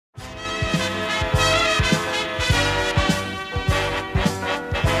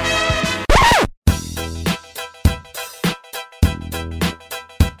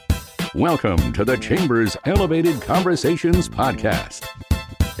Welcome to the Chambers Elevated Conversations podcast.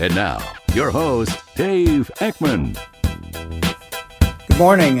 And now, your host, Dave Ekman. Good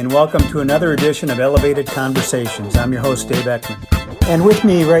morning and welcome to another edition of Elevated Conversations. I'm your host, Dave Ekman. And with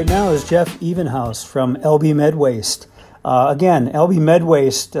me right now is Jeff Evenhouse from LB MedWaste. Again, LB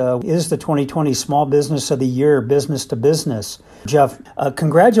MedWaste is the 2020 Small Business of the Year, business to business. Jeff,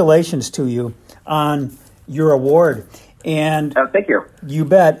 congratulations to you on your award. And thank you. You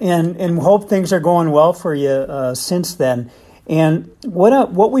bet. And hope things are going well for you since then. And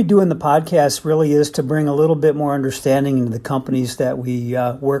what we do in the podcast really is to bring a little bit more understanding into the companies that we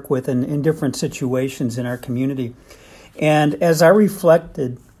work with in different situations in our community. And as I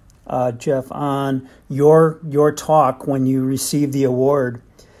reflected, Jeff, on your talk when you received the award,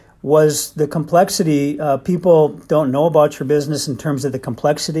 was the complexity. People don't know about your business in terms of the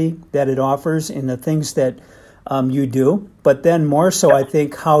complexity that it offers and the things that you do, but then more so, I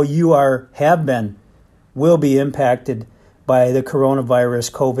think, how you will be impacted by the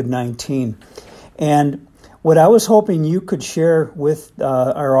coronavirus, COVID-19. And what I was hoping you could share with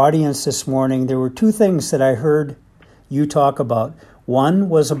our audience this morning, there were two things that I heard you talk about. One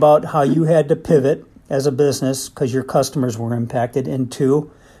was about how you had to pivot as a business because your customers were impacted, and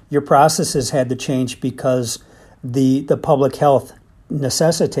two, your processes had to change because the public health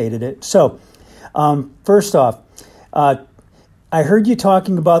necessitated it. So, first off, I heard you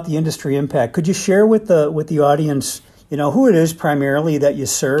talking about the industry impact. Could you share with the audience, who it is primarily that you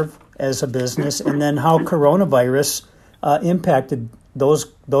serve as a business, and then how coronavirus impacted those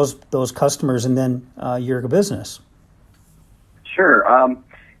customers and then your business? Sure.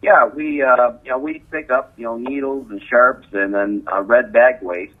 We pick up needles and sharps and then red bag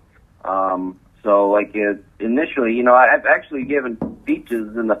waste. Initially, I've actually given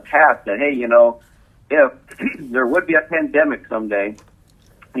speeches in the past that, hey, if there would be a pandemic someday,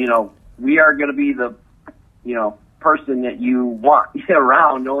 we are going to be the, person that you want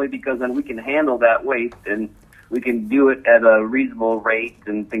around, only because then we can handle that waste and we can do it at a reasonable rate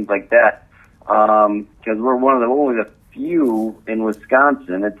and things like that. Because we're only the few in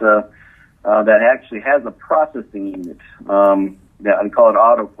Wisconsin. It's that actually has a processing unit that we call it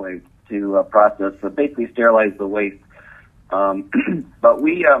autoclave to process, so basically sterilize the waste. But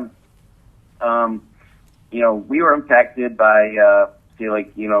we were impacted by,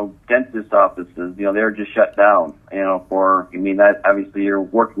 dentist offices. They were just shut down, that obviously you're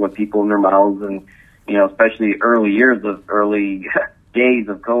working with people in their mouths and, especially early days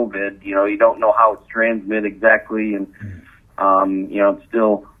of COVID, you don't know how it's transmitted exactly. And, it's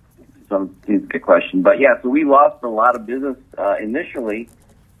still a good question. But yeah, so we lost a lot of business, initially.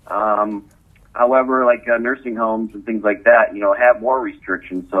 However, nursing homes and things like that, have more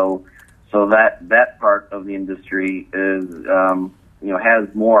restrictions. So that part of the industry is,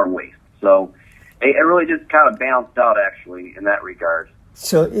 has more waste. So it really just kind of balanced out actually in that regard.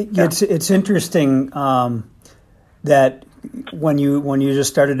 So it's interesting that when you just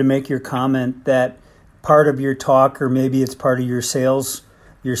started to make your comment that part of your talk, or maybe it's part of your sales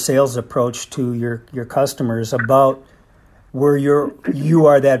approach to your customers about where you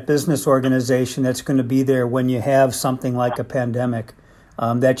are that business organization that's going to be there when you have something like a pandemic.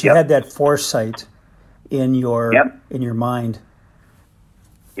 That you had that foresight in your mind.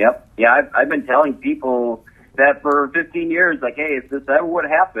 Yep. Yeah, I've been telling people that for 15 years, hey, if this ever would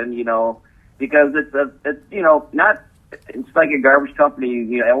happen, because it's like a garbage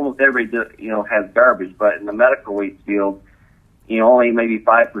company. Almost everybody has garbage, but in the medical waste field, only maybe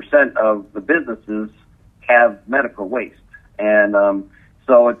 5% of the businesses have medical waste, and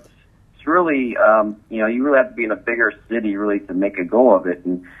so it's really, you really have to be in a bigger city really to make a go of it.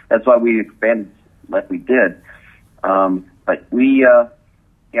 And that's why we expanded like we did. But we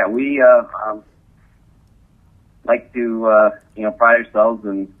like to, pride ourselves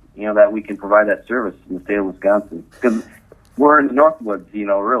and, that we can provide that service in the state of Wisconsin, because we're in the Northwoods,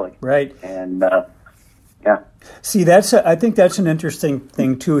 really. Right. And, See, I think that's an interesting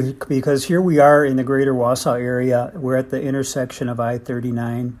thing too, because here we are in the greater Wausau area. We're at the intersection of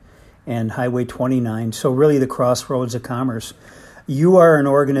I-39 and Highway 29, so really the crossroads of commerce. You are an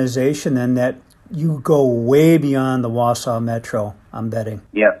organization then that you go way beyond the Wausau Metro, I'm betting.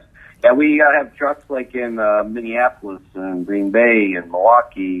 Yes. Yeah, we have trucks like in Minneapolis and Green Bay and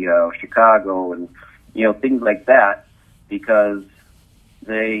Milwaukee, Chicago, and, things like that, because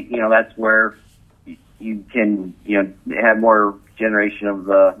they, that's where you can, have more generation of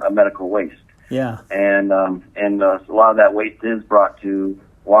the medical waste. Yeah. And a lot of that waste is brought to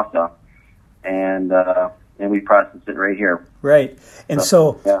Wausau, and we process it right here. Right. And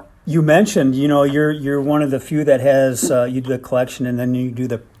so You mentioned, you're one of the few that has you do the collection and then you do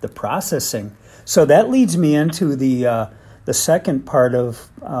the processing. So that leads me into the second part of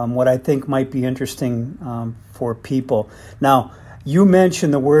what I think might be interesting for people. Now, you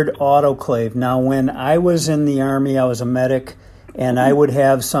mentioned the word autoclave. Now, when I was in the Army, I was a medic, and I would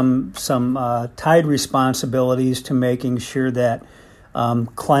have some tied responsibilities to making sure that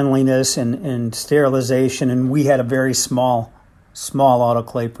cleanliness and sterilization, and we had a very small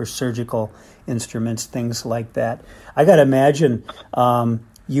autoclave for surgical instruments, things like that. I got to imagine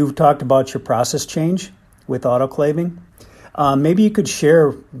you've talked about your process change with autoclaving. Maybe you could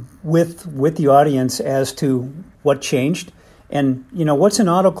share with the audience as to what changed, and what's an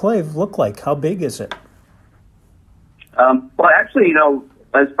autoclave look like? How big is it? Well, actually,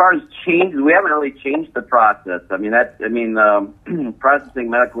 as far as change, we haven't really changed the process. Processing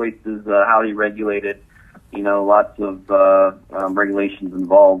medical waste is highly regulated. Lots of regulations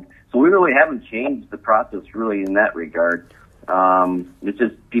involved. So we really haven't changed the process really in that regard. It's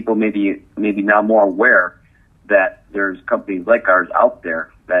just people maybe now more aware that there's companies like ours out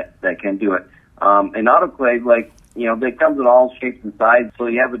there that can do it. An autoclave, they comes in all shapes and sizes. So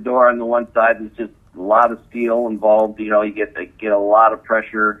you have a door on the one side that's just a lot of steel involved. You get a lot of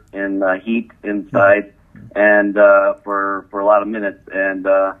pressure and heat inside, and for a lot of minutes, and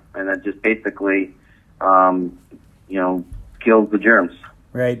that just basically kills the germs.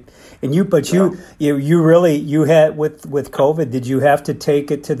 Right, and you really had with COVID. Did you have to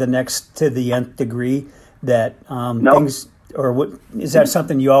take it to the nth degree? That no. Things, or what is that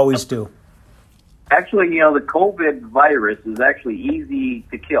something you always do? Actually, the COVID virus is actually easy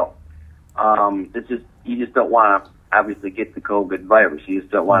to kill. It's just you just don't want to obviously get the COVID virus. You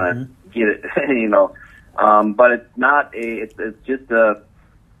just don't want to get it, But it's not it's just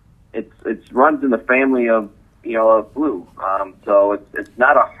it runs in the family of of flu. So it's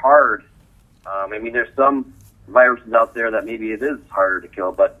not a hard. There's some viruses out there that maybe it is harder to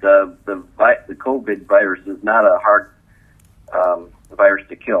kill, but the COVID virus is not a hard virus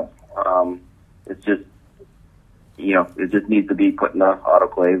to kill. It's just it just needs to be put in the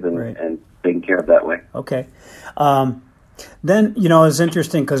autoclave and taken care of that way. Okay. Then it was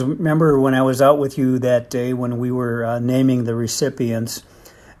interesting because remember when I was out with you that day when we were naming the recipients,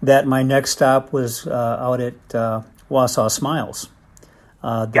 that my next stop was out at Wausau Smiles,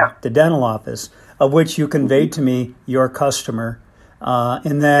 the dental office, of which you conveyed to me your customer,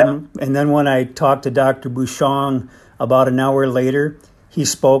 and then when I talked to Dr. Bouchon about an hour later, he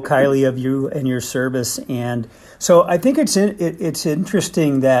spoke highly of you and your service, and so I think it's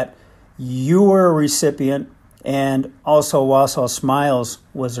interesting that you were a recipient, and also Wausau Smiles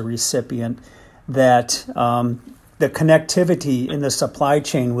was a recipient. That the connectivity in the supply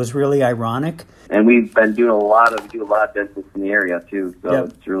chain was really ironic. And we've been doing a lot of dentists in the area too, so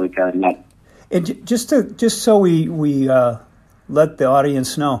It's really kind of neat. And just so we let the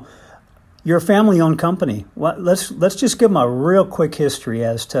audience know, you're a family-owned company. Let's just give them a real quick history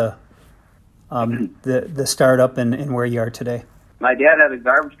as to the startup and where you are today. My dad had a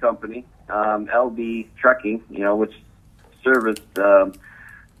garbage company, LB Trucking, which serviced the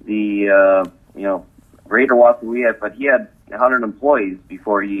Greater Wausau, but he had 100 employees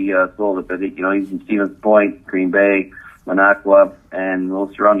before he sold it. But he's in Stevens Point, Green Bay, Minocqua, and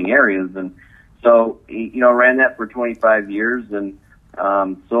those surrounding areas, and so he ran that for 25 years and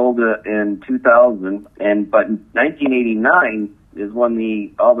sold it in 2000. But in 1989 is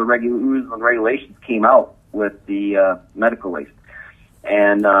when all the rules and regulations came out with the medical waste,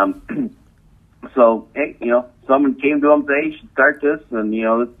 and so someone came to him and said, "Hey, you should start this, and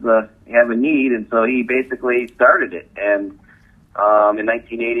this have a need," and so he basically started it, and in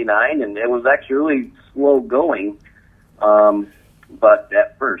 1989, and it was actually really slow going, but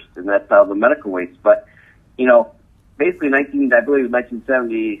at first, and that's how the medical waste. But basically, I believe it was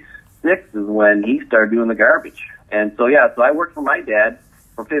 1976 is when he started doing the garbage, and so so I worked for my dad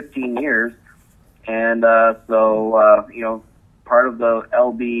for 15 years, and part of the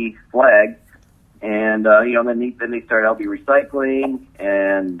LB flag. And then they started LB Recycling,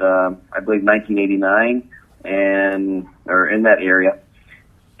 and I believe 1989, or in that area.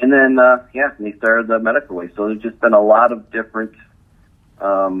 And then they started the medical waste. So there's just been a lot of different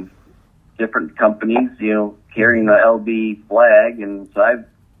companies, carrying the LB flag, and so I've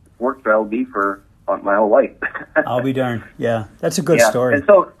worked for LB for my whole life. I'll be darned. Yeah, that's a good story. And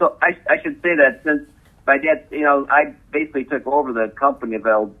so I should say that since my dad, I basically took over the company of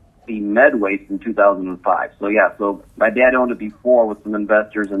LB Medwaste in 2005. So my dad owned it before with some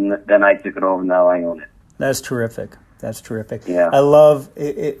investors, and then I took it over, and now I own it. That's terrific. That's terrific. Yeah. I love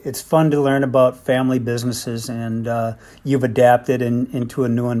it. It's fun to learn about family businesses, and you've adapted into a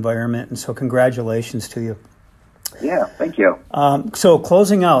new environment. And so congratulations to you. Yeah, thank you. So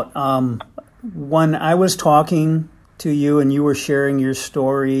closing out, when I was talking to you and you were sharing your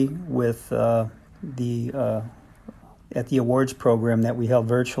story with at the awards program that we held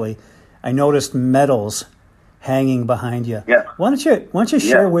virtually, I noticed medals hanging behind you. Yeah. Why don't you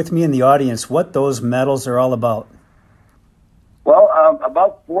share with me and the audience what those medals are all about? Well,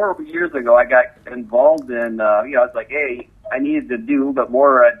 about 4 years ago, I got involved in, I was like, hey, I needed to do, but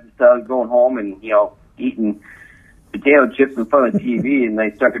more, I was going home and, eating potato chips in front of the TV, and I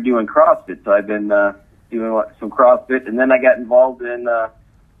started doing CrossFit. So I've been doing some CrossFit, and then I got involved in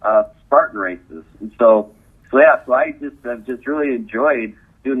Spartan races. And so I just really enjoyed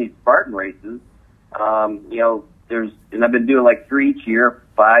doing these Spartan races. And I've been doing like 3 each year,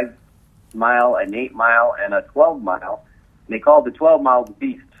 5 mile, an 8 mile, and a 12 mile. And they call the 12 mile the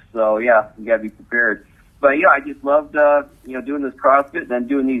beast. So yeah, you gotta be prepared. But I just loved doing this CrossFit and then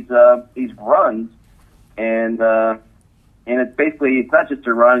doing these runs. And it's basically, it's not just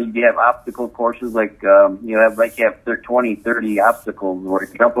a run. You have obstacle courses like, you have 20, 30 obstacles where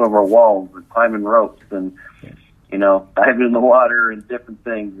you're jumping over walls and climbing ropes and, diving in the water and different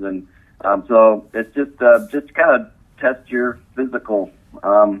things. And so it's just kind of test your physical,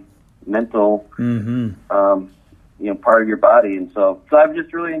 mental, part of your body. And so I've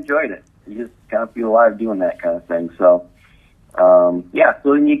just really enjoyed it. You just kind of feel alive doing that kind of thing. So, so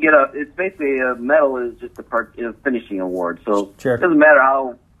then you get it's basically a medal is just a part of finishing award. So Sure. It doesn't matter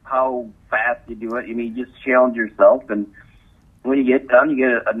how fast you do it. You just challenge yourself, and when you get done, you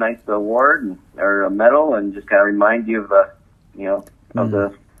get a nice award or a medal, and just kind of remind you of the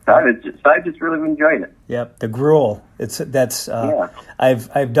time. I've just really enjoyed it. Yep, the gruel.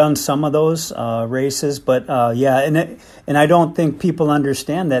 I've done some of those races, but and I don't think people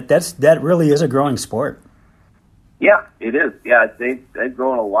understand that really is a growing sport. Yeah, it is. Yeah, they've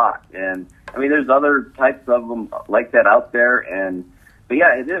grown a lot, and I mean, there's other types of them like that out there, but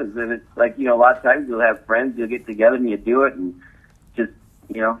yeah, it is, and it's like a lot of times you'll have friends, you'll get together and you do it, and just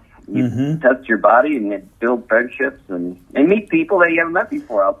you test your body and you build friendships and meet people that you haven't met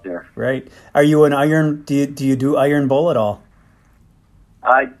before out there. Right. Are you an iron? Do you do Iron Bull at all?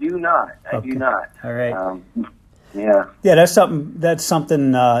 I do not. I do not. All right. Yeah, that's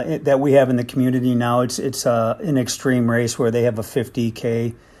something that we have in the community now. It's an extreme race where they have a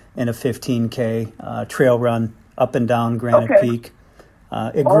 50K and a 15K trail run up and down Granite Peak.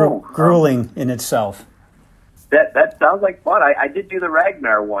 Grueling in itself. That sounds like fun. I did do the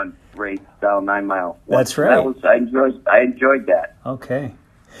Ragnar one race down 9 Mile. That's right. I enjoyed that. Okay.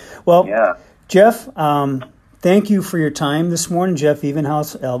 Well, yeah. Jeff, thank you for your time this morning, Jeff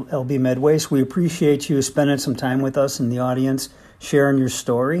Evenhouse, LB Medwaste. We appreciate you spending some time with us in the audience, sharing your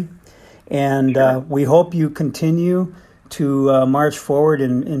story. And we hope you continue to march forward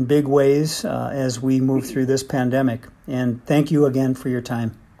in big ways as we move through this pandemic. And thank you again for your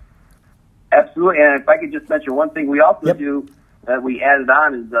time. Absolutely. And if I could just mention one thing, we also do that we added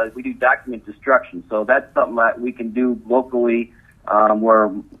on is we do document destruction. So that's something that we can do locally where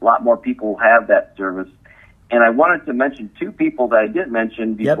a lot more people have that service. And I wanted to mention 2 people that I didn't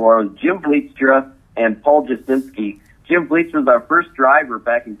mention before, Jim Bleekstra and Paul Jasinski. Jim Bleekstra was our first driver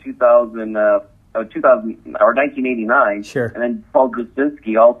back in 1989. Sure. And then Paul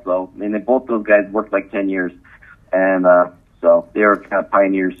Jasinski also. And then both those guys worked like 10 years. And so they were kind of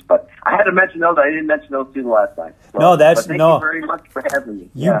pioneers. But I had to mention those. I didn't mention those 2 the last time. So, thank you very much for having me.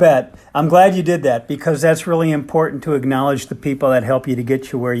 You bet. I'm glad you did that because that's really important to acknowledge the people that help you to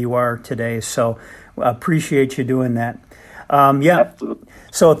get you where you are today. So I appreciate you doing that. Absolutely.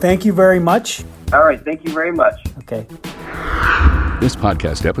 So thank you very much. All right. Thank you very much. Okay. This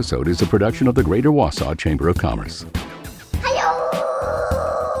podcast episode is a production of the Greater Wausau Chamber of Commerce.